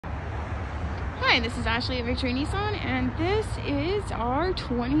Hi, this is Ashley at Victory Nissan, and this is our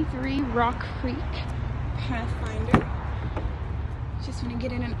 23 Rock Creek Pathfinder. Just want to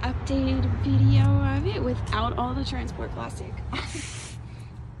get in an updated video of it without all the transport plastic.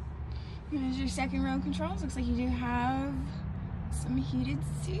 Here's your second row controls. Looks like you do have some heated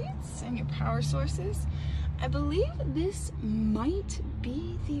seats and your power sources. I believe this might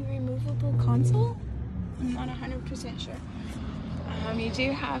be the removable console. I'm not 100% sure. You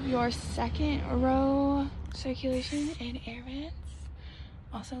do have your second row circulation and air vents.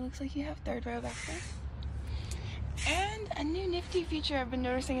 Also looks like you have third row back there. And a new nifty feature I've been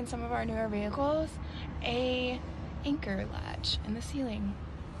noticing in some of our newer vehicles, a anchor latch in the ceiling.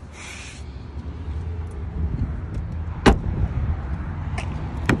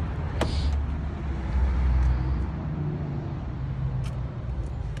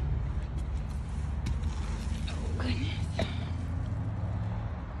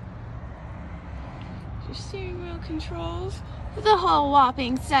 Your steering wheel controls for the whole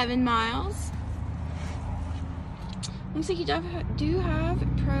whopping 7 miles. Looks like you do have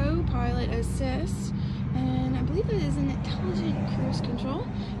Pro Pilot Assist, and I believe it is an intelligent cruise control.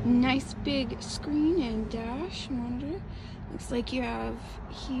 Nice big screen and dash monitor. Looks like you have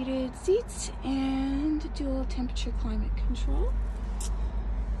heated seats and dual temperature climate control.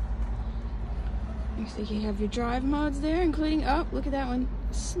 Looks like you have your drive modes there, including, oh, look at that one,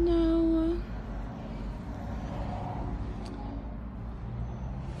 snow.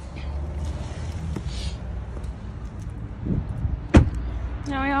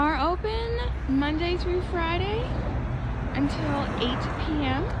 Now we are open Monday through Friday until 8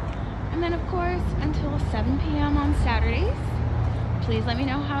 p.m. and then of course until 7 p.m. on Saturdays. Please let me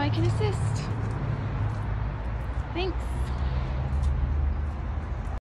know how I can assist. Thanks.